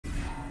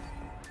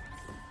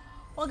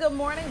Well, good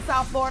morning,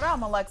 South Florida.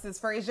 I'm Alexis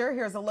Frazier.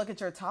 Here's a look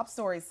at your top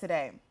stories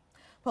today.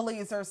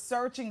 Police are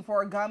searching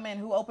for a gunman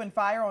who opened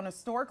fire on a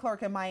store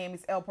clerk in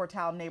Miami's El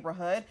Portal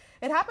neighborhood.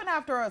 It happened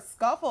after a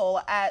scuffle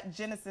at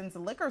Jennison's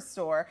liquor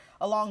store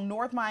along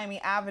North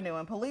Miami Avenue,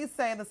 and police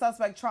say the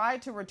suspect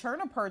tried to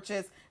return a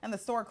purchase and the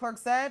store clerk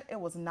said it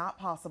was not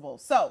possible.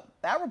 So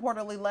that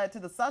reportedly led to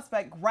the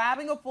suspect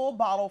grabbing a full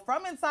bottle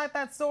from inside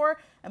that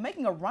store and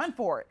making a run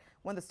for it.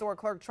 When the store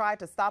clerk tried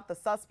to stop the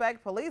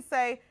suspect, police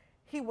say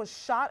he was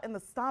shot in the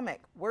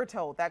stomach. We're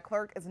told that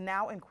clerk is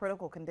now in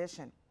critical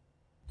condition.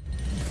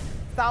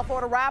 South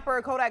Florida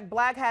rapper Kodak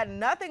Black had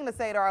nothing to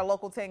say to our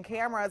Local 10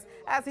 cameras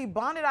as he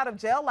bonded out of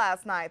jail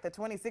last night. The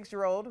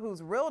 26-year-old,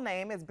 whose real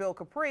name is Bill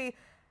Capri,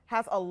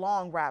 has a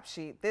long rap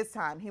sheet. This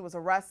time he was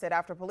arrested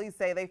after police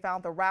say they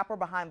found the rapper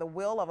behind the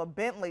wheel of a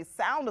Bentley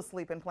sound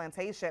asleep in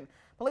Plantation.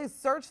 Police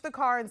searched the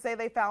car and say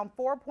they found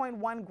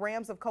 4.1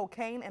 grams of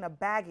cocaine in a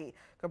baggie.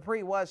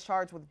 Capri was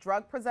charged with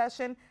drug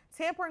possession,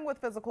 tampering with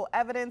physical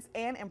evidence,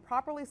 and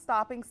improperly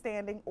stopping,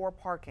 standing, or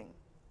parking.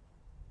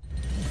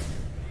 Do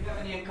you have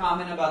any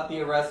comment about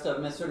the arrest of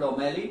Mr.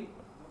 Lomeli?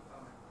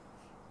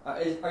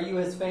 Are you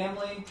his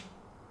family?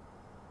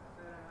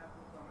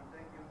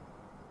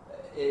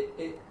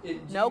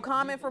 No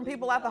comment from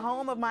people at the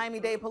home of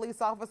Miami-Dade police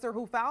officer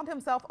who found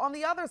himself on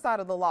the other side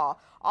of the law.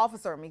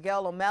 Officer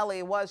Miguel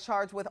Lomeli was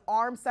charged with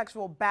armed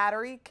sexual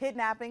battery,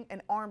 kidnapping,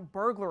 and armed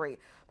burglary.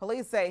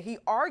 Police say he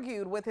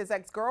argued with his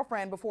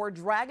ex-girlfriend before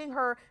dragging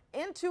her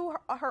into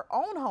her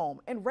own home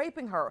and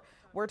raping her.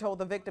 We're told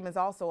the victim is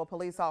also a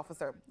police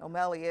officer.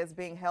 Lomeli is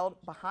being held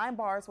behind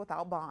bars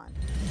without bond.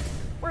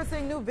 We're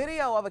seeing new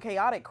video of a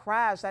chaotic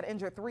crash that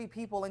injured 3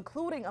 people,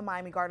 including a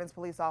Miami Gardens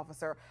police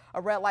officer.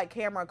 A red light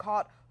camera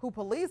caught who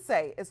police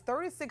say is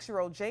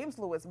 36-year-old James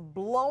Lewis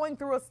blowing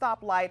through a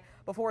stoplight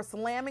before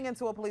slamming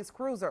into a police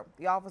cruiser.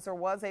 The officer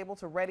was able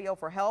to radio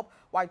for help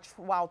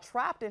while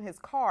trapped in his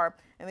car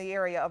in the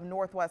area of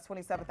Northwest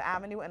 27th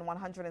Avenue and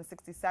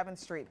 167th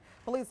Street.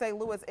 Police say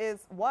Lewis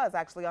was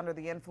actually under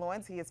the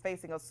influence. He is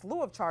facing a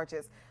slew of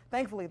charges.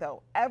 Thankfully,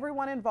 though,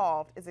 everyone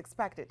involved is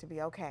expected to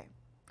be okay.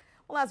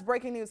 Well, as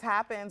breaking news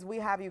happens, we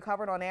have you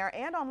covered on air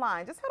and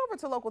online. Just head over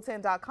to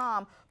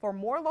local10.com for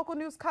more local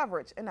news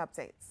coverage and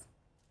updates.